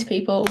at talking to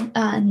people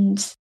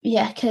and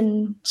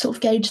can sort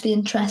of gauge the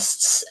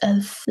interests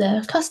of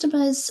the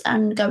customers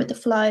and go with the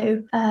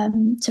flow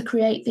to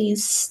create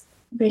these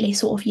really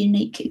sort of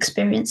unique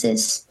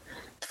experiences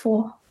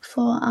for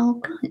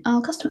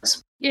our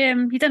customers. Yeah,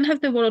 you didn't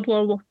have the World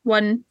War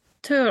I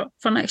tour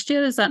for next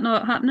year. Is that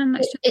not happening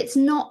next year? It's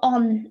not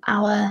on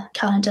our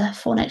calendar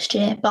for next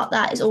year, but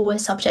that is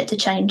always subject to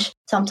change.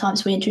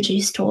 Sometimes we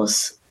introduce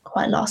tours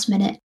quite last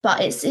minute,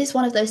 but it's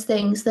one of those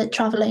things that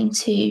travelling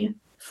to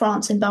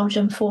France and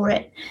Belgium for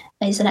it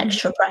is an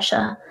extra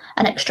pressure,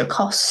 an extra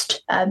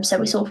cost. So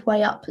we sort of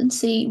weigh up and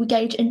we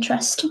gauge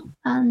interest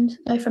and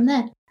go from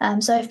there.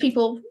 So if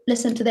people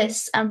listen to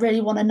this and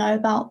really want to know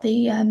about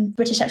the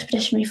British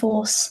Expeditionary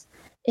Force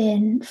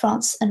in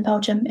France and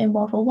Belgium in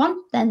World War I,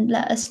 then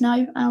let us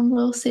know and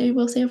we'll see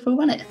if we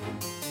win it.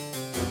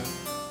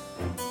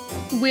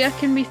 Where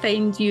can we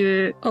find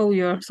all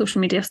your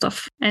social media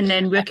stuff? And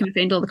then where can we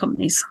find all the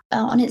companies?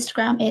 On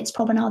Instagram, it's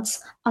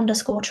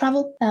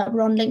promenades_travel.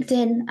 We're on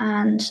LinkedIn,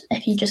 and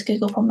if you just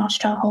Google Promenades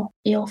Travel,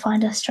 you'll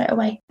find us straight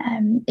away.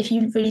 If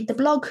you read the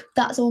blog,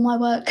 that's all my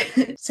work.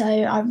 So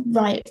I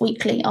write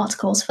weekly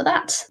articles for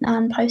that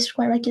and post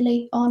quite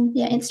regularly on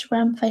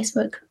Instagram,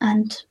 Facebook,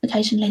 and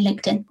occasionally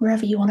LinkedIn,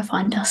 wherever you want to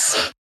find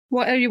us.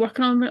 What are you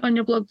working on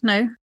your blog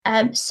now?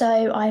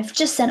 So I've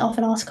just sent off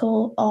an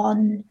article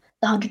on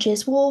the 100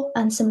 Years' War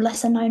and some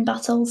lesser known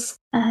battles,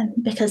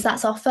 because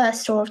that's our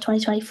first tour of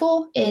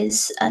 2024,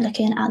 is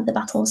looking at the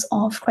battles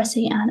of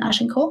Crecy and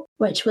Agincourt,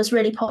 which was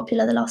really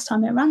popular the last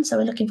time it ran, so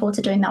we're looking forward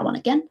to doing that one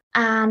again.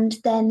 And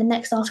then the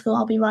next article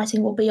I'll be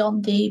writing will be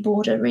on the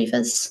Border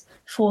Reivers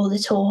for the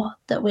tour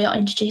that we are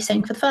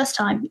introducing for the first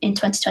time in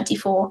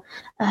 2024.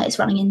 It's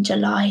running in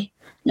July,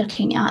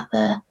 looking at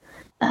the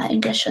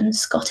English and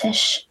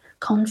Scottish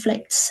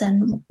conflicts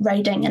and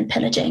raiding and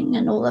pillaging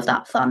and all of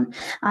that fun,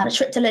 and a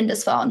trip to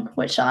Lindisfarne,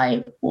 which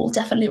I will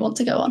definitely want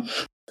to go on.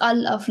 I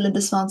love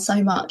Lindisfarne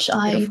so much.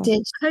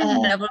 Beautiful.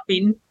 I've never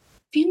been. Have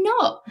you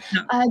not?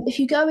 No. If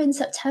you go in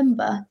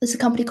September, there's a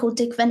company called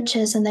Dig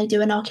Ventures, and they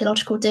do an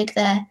archaeological dig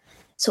there,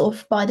 sort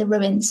of by the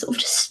ruins, sort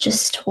of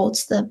just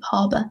towards the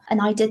harbour. And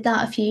I did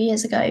that a few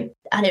years ago,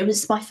 And it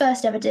was my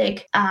first ever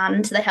dig,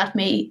 and they had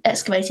me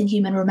excavating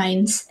human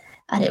remains.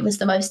 And it was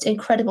the most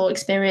incredible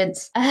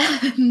experience.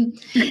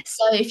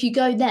 So if you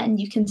go then,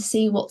 you can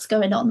see what's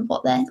going on,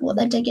 what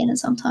they're digging, and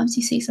sometimes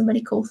you see some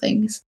really cool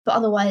things. But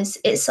otherwise,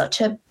 it's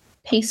such a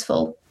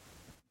peaceful,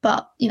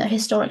 but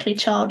historically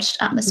charged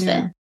atmosphere.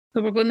 Yeah.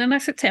 So we're going there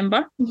next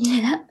September.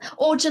 Yeah,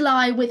 or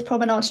July with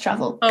Promenade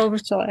Travel. Oh, we're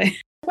July.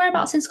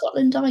 Whereabouts in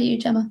Scotland are you,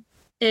 Gemma?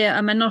 Yeah,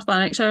 I'm in North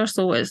Lanarkshire,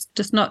 so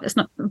it's not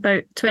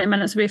about 20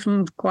 minutes away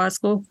from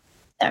Glasgow.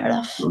 Fair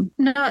enough.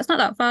 No, it's not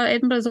that far.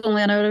 Edinburgh's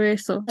only an hour away,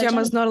 so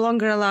Gemma's no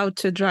longer allowed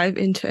to drive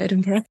into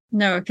Edinburgh.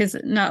 no, because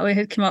Natalie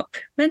had come up.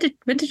 When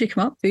did you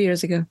come up? 2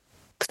 years ago.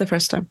 It's the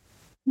first time.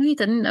 No, you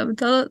didn't. It was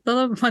the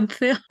other month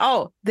there.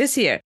 Oh, this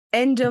year.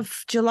 End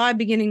of July,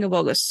 beginning of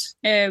August.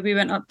 We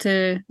went up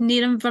to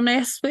Near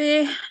Inverness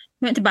way.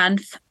 Went to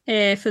Banff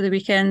for the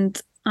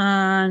weekend,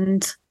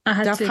 and I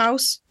had Duff to.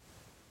 House.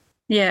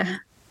 Yeah.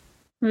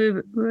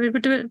 Where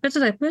did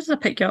I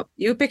pick you up?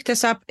 You picked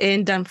us up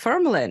in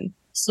Dunfermline.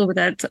 So we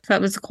did. That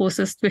was the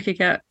closest we could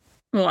get.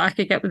 Well, I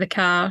could get with the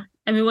car.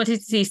 And we wanted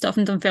to see stuff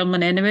in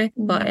Dunfermline anyway.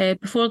 But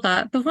before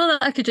that,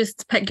 I could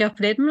just pick you up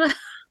in Edinburgh.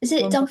 Is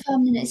it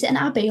Dunfermline? Is it an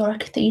abbey or a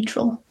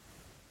cathedral?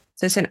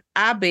 So it's an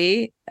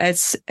abbey,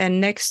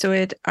 and next to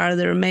it are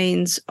the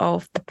remains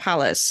of the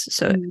palace.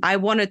 So I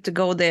wanted to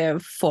go there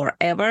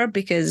forever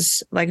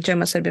because, like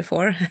Gemma said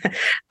before,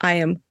 I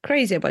am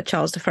crazy about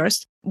Charles I.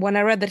 When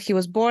I read that he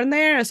was born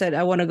there, I said,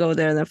 I want to go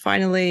there. And then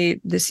finally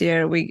this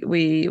year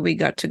we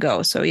got to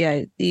go. So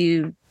yeah,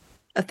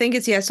 I think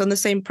it's, on the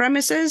same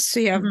premises. So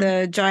you have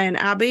the giant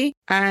abbey,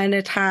 and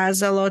it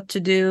has a lot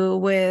to do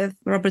with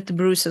Robert the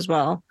Bruce as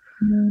well.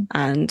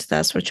 And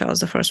that's where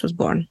Charles I was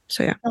born.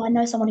 So yeah. I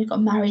know someone who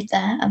got married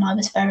there, and I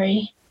was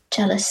very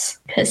jealous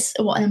because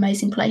what an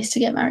amazing place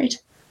to get married.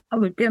 It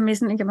would be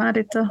amazing to get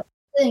married though.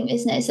 The thing,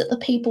 isn't it, is that the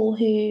people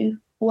who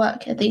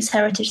work at these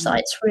heritage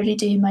sites really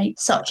do make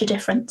such a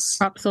difference.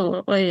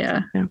 Absolutely,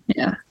 yeah.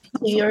 To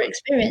your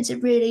experience,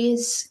 it really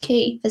is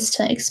key,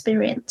 visitor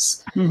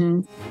experience.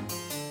 Mm-hmm.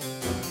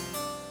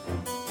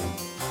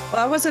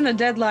 Well, I was on a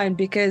deadline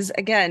because,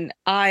 again,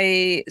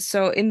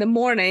 so in the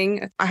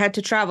morning, I had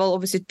to travel,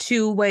 obviously,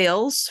 to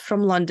Wales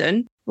from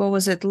London. What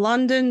was it?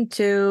 London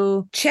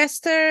to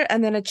Chester,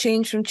 and then a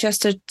change from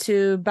Chester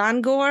to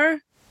Bangor,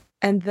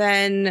 and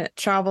then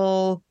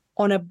travel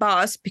on a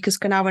bus because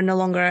Carnarvon no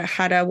longer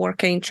had a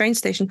working train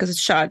station because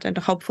it's shut. And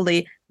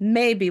hopefully,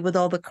 maybe with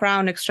all the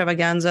Crown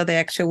extravaganza, they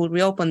actually will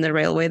reopen the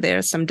railway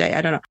there someday.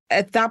 I don't know.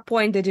 At that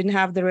point, they didn't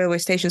have the railway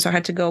station, so I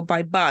had to go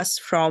by bus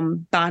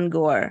from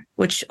Bangor,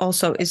 which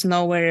also is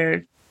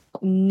nowhere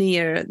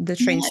near the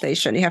train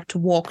station. You have to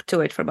walk to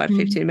it for about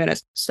 15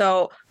 minutes.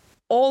 So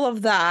all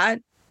of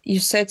that, you're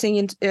getting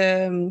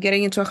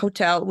into a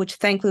hotel, which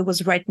thankfully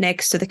was right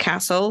next to the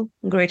castle.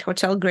 Great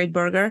hotel, great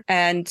burger.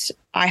 And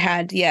I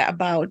had,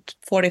 about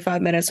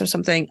 45 minutes or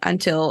something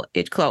until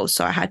it closed.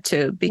 So I had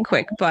to be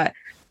quick, but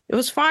it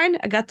was fine.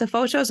 I got the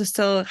photos. I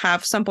still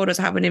have some photos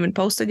I haven't even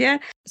posted yet.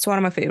 It's one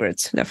of my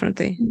favorites,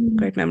 definitely.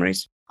 Great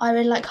memories. I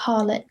really like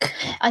Harlech.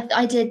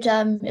 I did,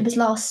 it was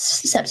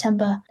last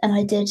September, and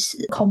I did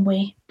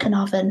Conwy,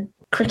 Carnarvon,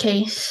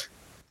 Crickeith,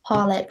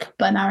 Harlech,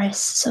 Beaumaris,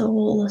 so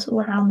all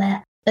around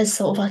there. As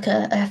sort of like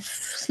a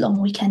long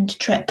weekend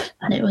trip,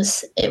 and it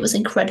was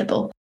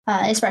incredible.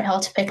 It's very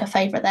hard to pick a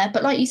favourite there,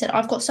 but like you said,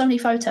 I've got so many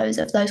photos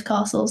of those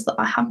castles that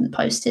I haven't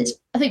posted.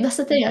 I think that's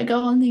the thing. I go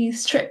on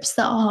these trips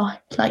that are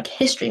like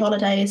history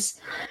holidays,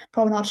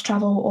 Promenade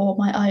Travel, or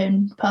my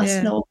own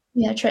personal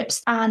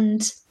trips,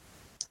 and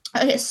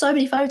I get so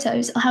many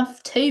photos. I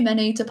have too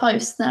many to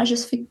post, and I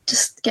just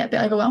get a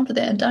bit overwhelmed with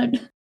it and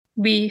don't.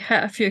 We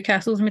hit a few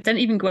castles and we didn't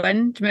even go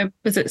in. Do you remember,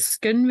 was it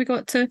Scone we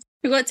got to?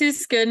 We got to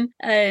Scone,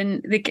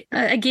 and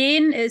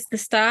again, it's the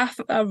staff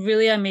are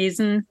really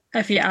amazing.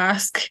 If you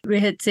ask, we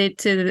had said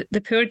to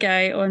the poor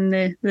guy on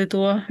the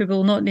door, who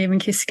will not name in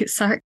case he gets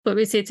sacked, but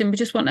we said to him,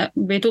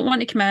 we don't want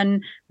to come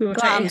in. We were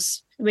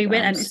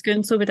went into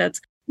Scone, so we did.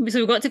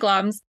 So we got to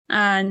Glamis,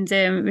 and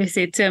we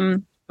said to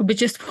him, we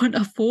just want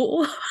a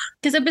photo,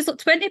 because it was like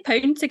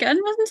 £20 to get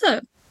in, wasn't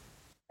it?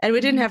 And we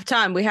didn't have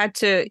time. We had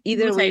to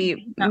either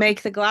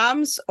make the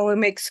Glamis or we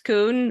make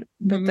Scone,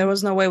 but there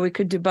was no way we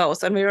could do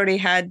both. And we already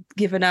had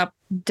given up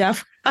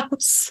Duff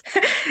House.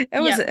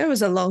 It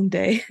was a long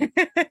day.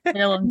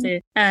 A long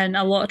day and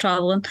a lot of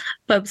travelling,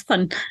 but it was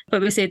fun.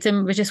 But we said to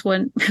him, we just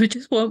want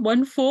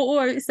one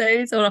photo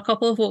outside or a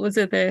couple of photos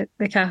of the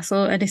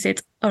castle. And he said,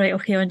 all right,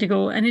 okay, on you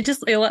go. And he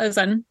let us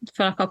in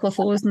for a couple of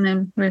photos, and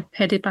then we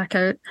headed back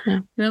out. Yeah.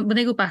 When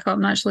they go back up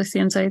and actually see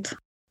inside.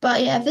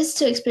 But yeah,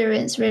 visitor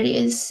experience really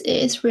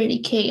is really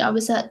key. I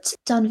was at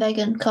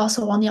Dunvegan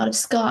Castle on the Isle of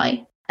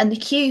Skye, and the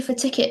queue for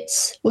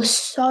tickets was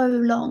so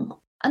long.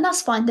 And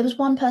that's fine. There was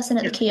one person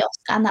at the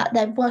kiosk, and that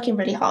they're working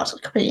really hard. I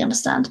completely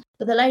understand.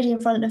 But the lady in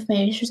front of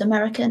me, she was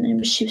American,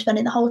 and she was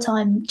spending the whole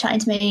time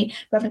chatting to me.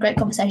 We're having a great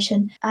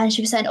conversation. And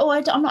she was saying,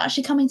 I'm not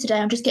actually coming today.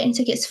 I'm just getting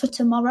tickets for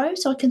tomorrow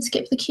so I can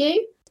skip the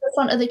queue. The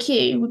front of the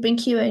queue, we've been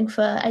queuing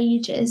for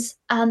ages.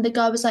 And the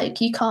guy was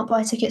like, you can't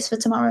buy tickets for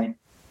tomorrow.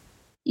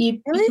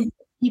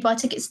 You buy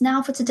tickets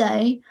now for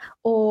today,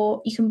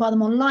 or you can buy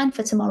them online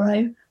for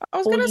tomorrow. I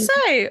was going to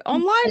say,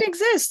 online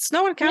exists.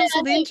 No one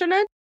cancelled the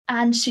internet.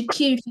 And she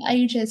queued for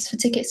ages for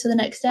tickets for the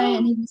next day,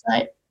 and he was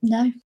like,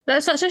 no.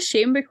 That's such a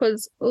shame,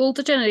 because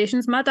older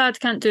generations, my dad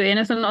can't do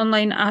anything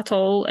online at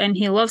all, and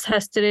he loves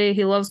history,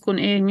 he loves going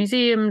to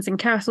museums and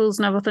castles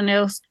and everything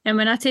else. And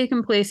when I take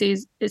him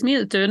places, it's me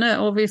that's doing it,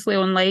 obviously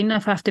online,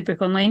 if I have to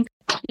book online.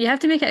 You have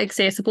to make it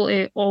accessible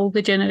to all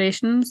the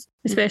generations,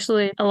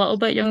 especially a little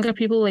bit younger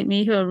people like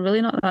me who are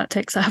really not that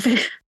tech savvy.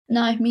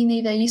 No, me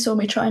neither. You saw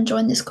me try and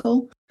join this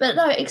call. But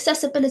no,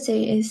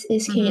 accessibility is key.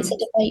 Mm-hmm. It's a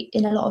debate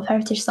in a lot of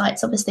heritage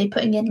sites, obviously,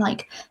 putting in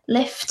like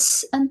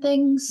lifts and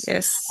things.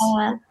 Yes.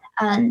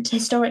 And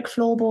historic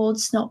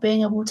floorboards not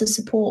being able to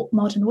support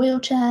modern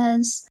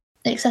wheelchairs.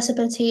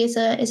 Accessibility is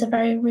a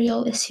very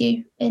real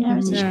issue in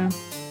heritage. Yeah.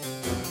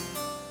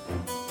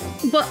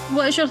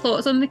 What is your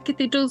thoughts on the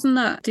cathedrals and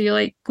that? Do you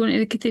like going to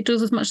the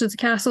cathedrals as much as the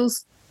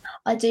castles?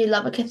 I do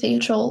love a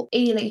cathedral.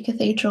 Ely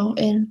Cathedral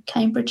in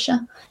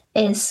Cambridgeshire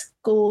is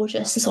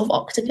gorgeous, the sort of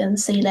octagon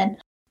ceiling.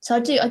 So I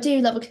do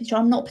love a cathedral.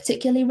 I'm not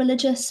particularly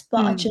religious,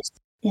 but I just,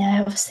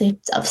 obviously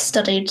I've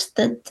studied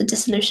the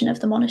dissolution of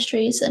the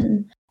monasteries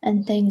and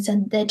things,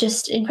 and they're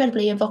just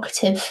incredibly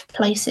evocative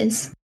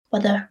places,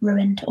 whether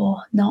ruined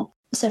or not.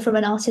 So from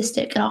an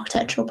artistic and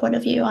architectural point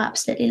of view, I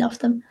absolutely love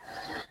them.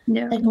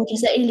 Yeah. They're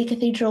gorgeous. At Ely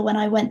Cathedral, when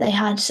I went, they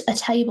had a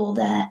table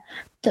there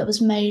that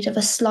was made of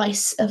a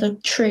slice of a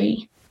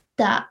tree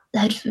that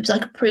it was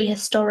like a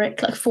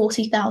prehistoric, like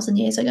 40,000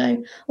 years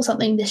ago or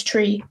something. This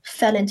tree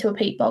fell into a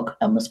peat bog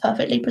and was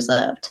perfectly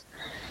preserved.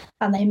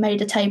 And they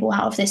made a table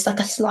out of this,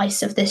 like a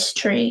slice of this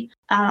tree.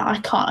 And I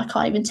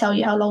can't even tell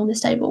you how long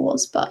this table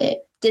was, but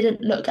it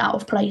didn't look out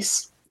of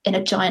place in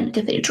a giant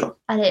cathedral.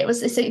 And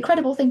it's an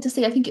incredible thing to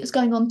see. I think it was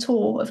going on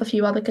tour of a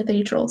few other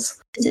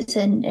cathedrals. It's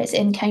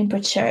in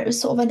Cambridgeshire. It was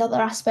sort of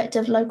another aspect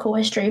of local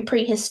history,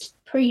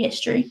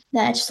 prehistory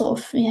that just sort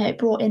of, it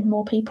brought in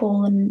more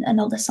people and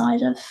another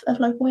side of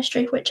local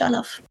history, which I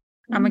love.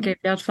 I'm a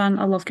graveyard fan.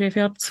 I love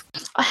graveyards.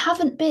 I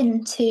haven't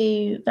been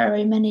to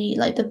very many,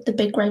 like the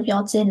big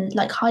graveyards in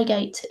like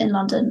Highgate in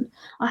London.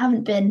 I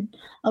haven't been.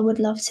 I would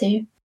love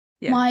to.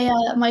 Yeah.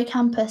 My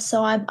campus,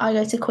 so I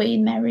go to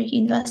Queen Mary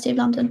University of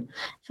London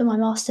for my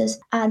master's,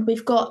 and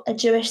we've got a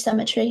Jewish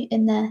cemetery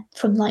in there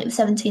from like the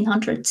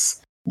 1700s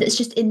that's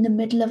just in the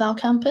middle of our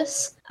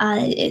campus,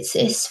 and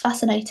it's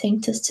fascinating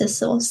to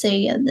sort of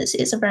see. And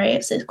it's a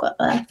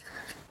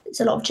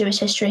lot of Jewish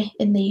history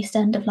in the East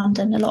End of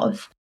London.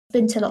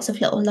 Been to lots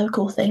of little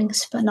local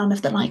things, but none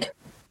of the like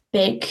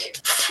big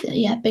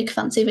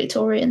fancy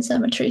Victorian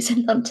cemeteries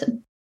in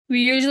London. We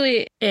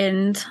usually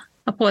end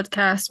a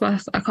podcast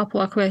with a couple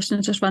of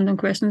questions, just random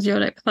questions. You're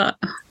right with that?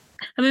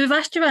 I mean, we've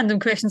asked you random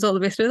questions all the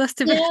way through this.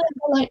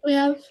 We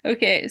have.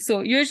 Okay,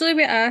 so usually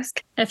we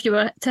ask if you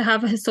were to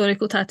have a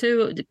historical tattoo,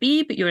 what would it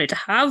be? But you already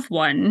have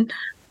one.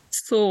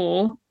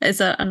 So is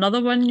there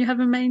another one you have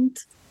in mind?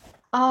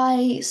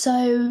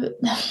 So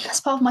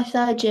as part of my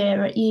third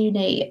year at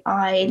uni,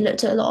 I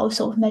looked at a lot of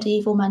sort of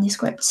medieval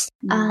manuscripts,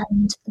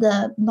 and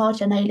the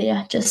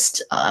marginalia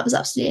I was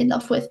absolutely in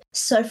love with.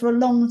 So for a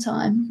long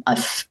time,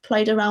 I've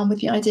played around with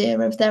the idea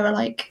of there are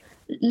like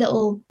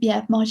little,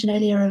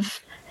 marginalia of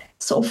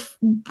sort of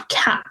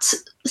cat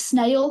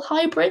snail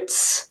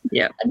hybrids,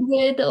 and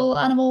weird little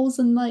animals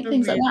and like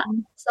things like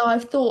that. So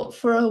I've thought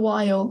for a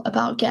while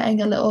about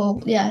getting a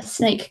little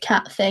snake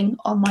cat thing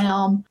on my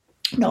arm.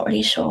 Not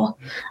really sure.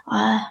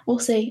 We'll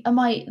see. I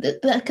might,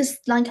 because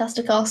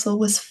Lancaster Castle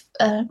was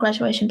a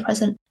graduation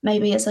present.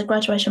 Maybe as a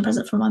graduation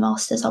present for my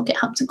master's, I'll get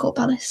Hampton Court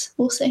Palace.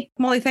 We'll see.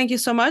 Molly, thank you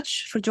so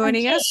much for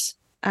joining us.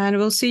 And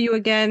we'll see you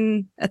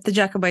again at the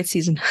Jacobite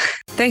season.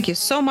 Thank you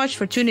so much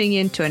for tuning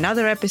in to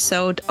another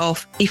episode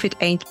of If It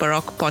Ain't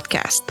Baroque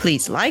podcast.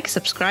 Please like,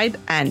 subscribe,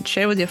 and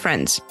share with your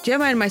friends.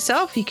 Gemma and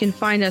myself, you can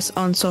find us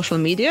on social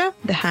media.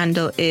 The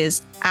handle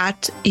is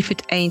at If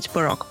It Ain't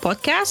Baroque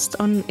podcast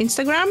on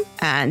Instagram.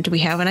 And we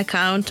have an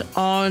account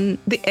on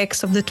the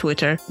X of the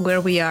Twitter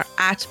where we are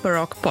at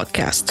Baroque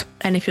Podcast.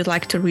 And if you'd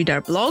like to read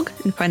our blog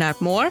and find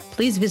out more,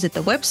 please visit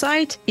the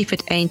website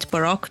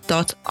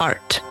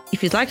ifitaintbaroque.art.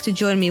 If you'd like to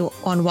join me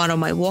on one of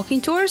my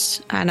walking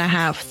tours, and I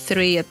have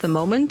 3 at the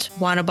moment,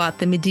 one about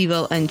the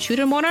medieval and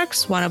Tudor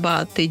monarchs, one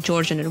about the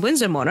Georgian and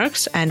Windsor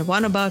monarchs, and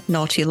one about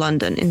naughty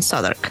London in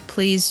Southwark.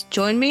 Please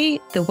join me.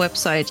 The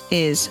website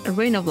is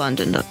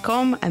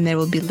reignoflondon.com, and there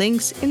will be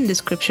links in the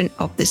description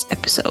of this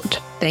episode.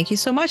 Thank you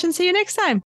so much, and see you next time.